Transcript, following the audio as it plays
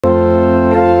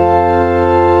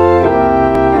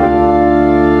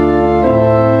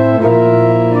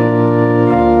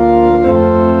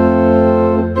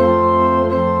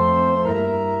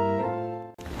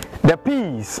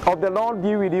of the Lord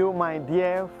be with you, my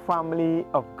dear family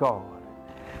of God.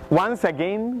 Once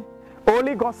again,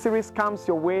 Holy God series comes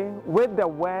your way with the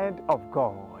Word of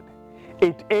God.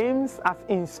 It aims at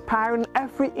inspiring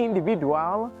every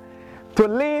individual to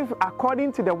live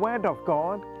according to the Word of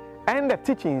God and the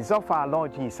teachings of our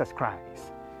Lord Jesus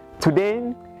Christ.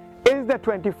 Today is the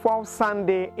 24th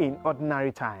Sunday in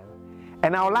Ordinary Time,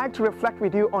 and I would like to reflect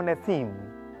with you on a theme: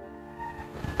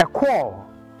 a call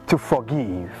to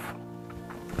forgive.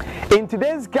 In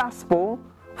today's Gospel,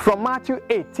 from Matthew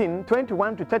 18,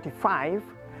 21 to 35,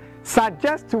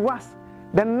 suggests to us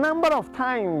the number of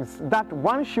times that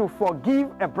one should forgive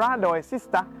a brother or a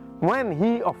sister when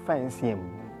he offends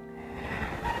him.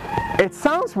 It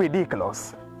sounds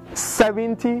ridiculous.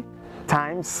 70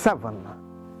 times 7.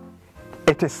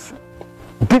 It is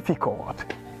difficult.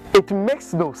 It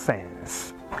makes no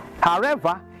sense.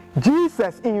 However,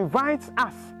 Jesus invites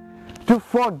us to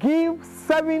forgive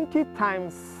 70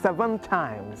 times 7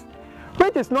 times,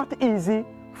 which is not easy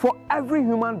for every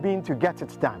human being to get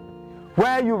it done,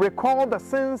 where you recall the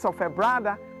sins of a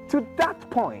brother to that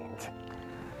point.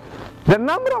 The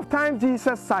number of times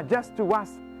Jesus suggests to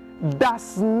us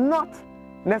does not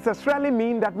necessarily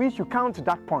mean that we should count to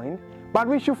that point, but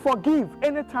we should forgive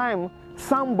anytime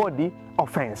somebody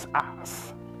offends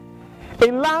us.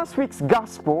 In last week's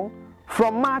Gospel,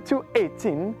 from Matthew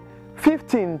 18,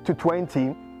 15 to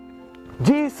 20,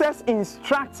 Jesus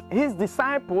instructs his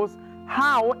disciples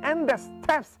how and the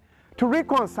steps to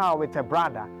reconcile with a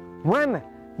brother when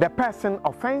the person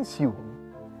offends you.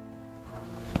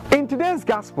 In today's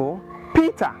Gospel,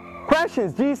 Peter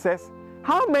questions Jesus,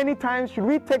 how many times should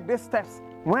we take these steps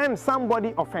when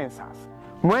somebody offends us?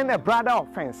 When a brother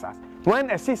offends us?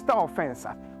 When a sister offends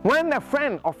us? When a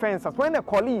friend offends us? When a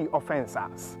colleague offends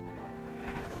us?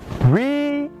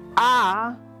 We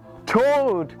are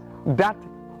told that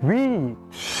we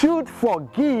should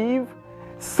forgive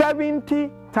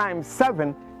 70 times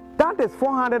 7. That is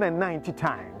 490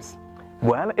 times.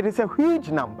 Well, it is a huge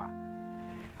number.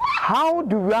 How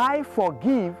do I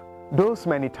forgive those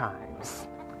many times?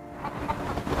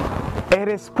 It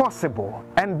is possible,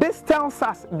 and this tells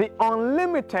us the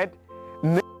unlimited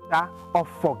nature of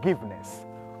forgiveness.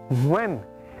 When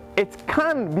it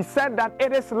can be said that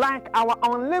it is like our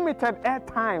unlimited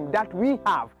airtime that we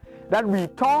have, that we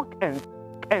talk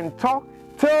and talk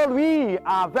till we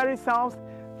are very selves,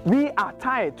 we are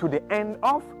tied to the end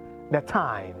of the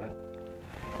time.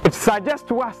 It suggests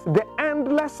to us the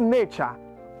endless nature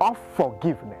of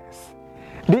forgiveness.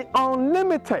 The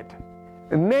unlimited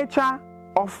nature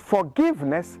of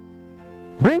forgiveness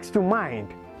brings to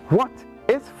mind, what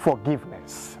is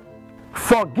forgiveness?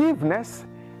 Forgiveness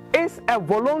is a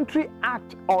voluntary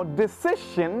act or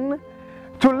decision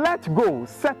to let go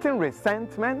certain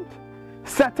resentment,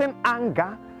 certain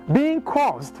anger being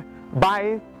caused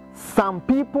by some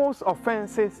people's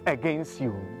offenses against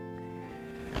you.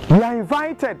 We are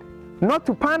invited not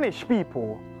to punish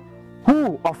people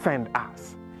who offend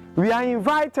us. We are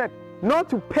invited not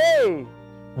to pay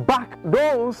back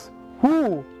those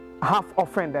who have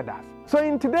offended us. So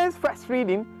in today's first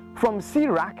reading from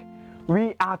Sirach,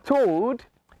 we are told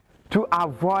to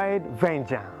avoid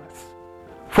vengeance.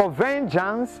 For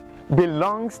vengeance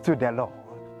belongs to the Lord.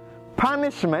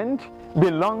 Punishment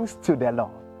belongs to the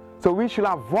Lord. So we should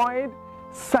avoid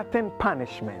certain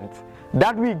punishment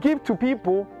that we give to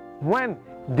people when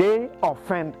they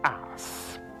offend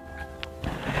us.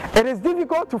 It is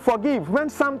difficult to forgive when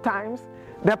sometimes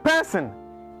the person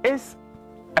is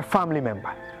a family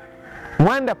member,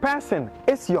 when the person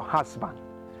is your husband,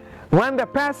 when the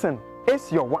person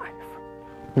is your wife,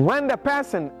 when the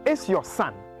person is your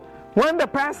son, when the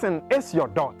person is your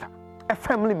daughter, a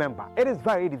family member. It is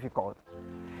very difficult.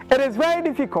 It is very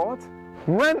difficult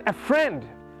when a friend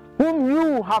whom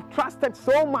you have trusted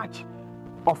so much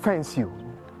offends you.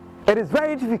 It is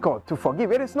very difficult to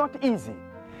forgive. It is not easy.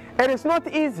 It is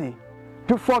not easy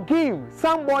to forgive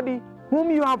somebody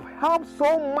whom you have helped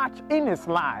so much in his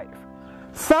life,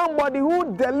 somebody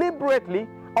who deliberately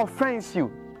offends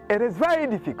you. It is very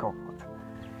difficult.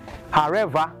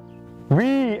 However,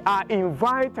 we are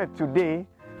invited today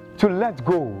to let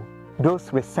go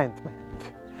those resentment,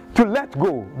 to let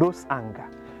go those anger,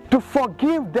 to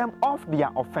forgive them of their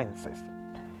offenses.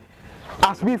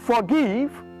 As we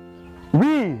forgive,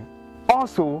 we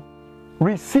also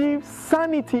receive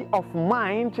sanity of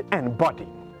mind and body.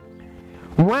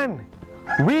 When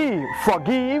we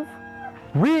forgive,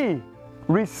 we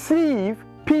receive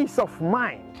peace of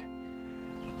mind.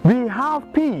 We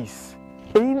have peace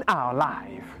in our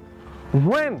life.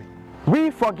 When we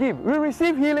forgive, we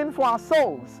receive healing for our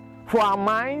souls, for our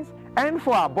minds, and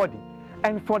for our body.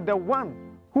 And for the one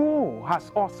who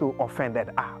has also offended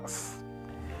us.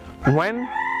 When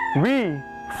we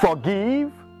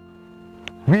forgive,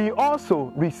 we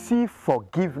also receive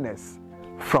forgiveness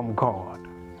from God.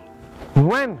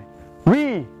 When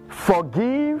we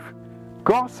forgive,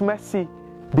 God's mercy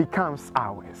becomes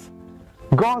ours.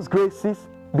 God's graces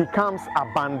becomes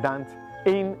abundant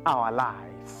in our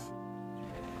lives.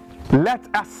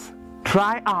 Let us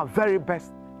try our very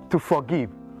best to forgive,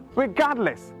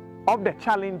 regardless of the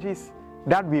challenges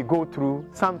that we go through,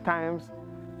 sometimes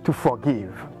to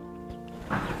forgive.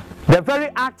 The very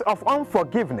act of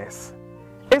unforgiveness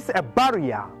is a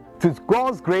barrier to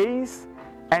God's grace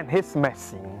and His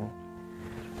mercy.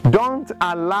 Don't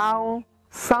allow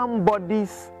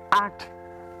somebody's act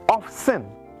of sin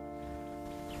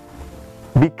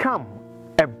become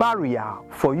a barrier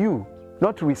for you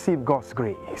not to receive God's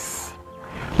grace.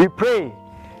 We pray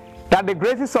that the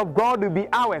graces of God will be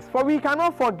ours, for we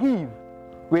cannot forgive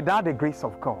without the grace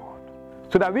of God,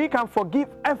 so that we can forgive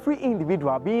every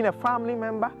individual, being a family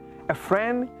member, a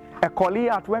friend, a colleague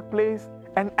at workplace,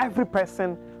 and every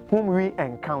person whom we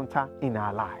encounter in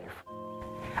our life.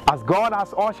 As God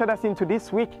has ushered us into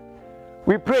this week,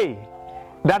 we pray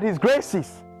that His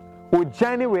graces will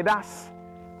journey with us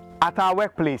at our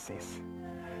workplaces.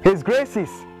 His graces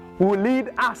will lead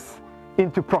us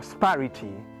into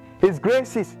prosperity. His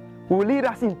graces will lead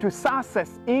us into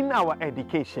success in our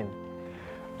education.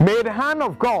 May the hand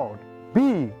of God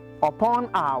be upon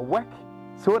our work,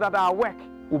 so that our work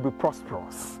will be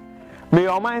prosperous. May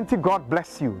Almighty God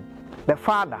bless you, the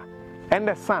Father and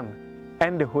the Son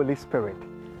and the Holy Spirit.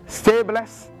 Stay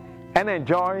blessed and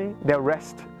enjoy the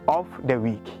rest of the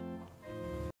week.